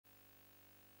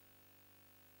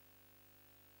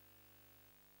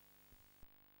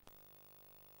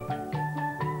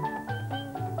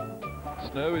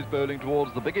Snow is bowling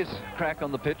towards the biggest crack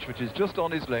on the pitch, which is just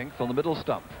on his length on the middle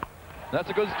stump. That's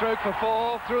a good stroke for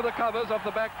 4, through the covers off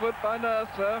the back foot by Nurse.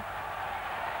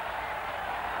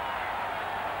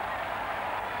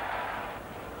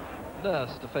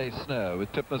 Nurse to face Snow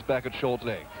with Tipner's back at short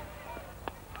leg.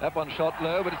 That one shot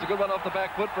low, but it's a good one off the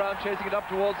back foot. Brown chasing it up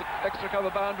towards the extra cover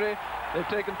boundary. They've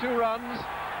taken 2 runs.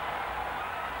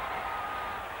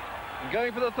 And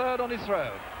going for the 3rd on his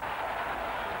throw.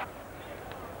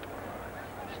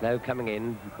 Snow coming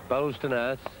in, bowls to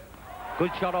Nurse.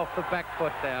 Good shot off the back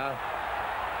foot there.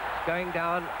 It's going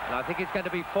down, and I think it's going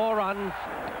to be 4 runs.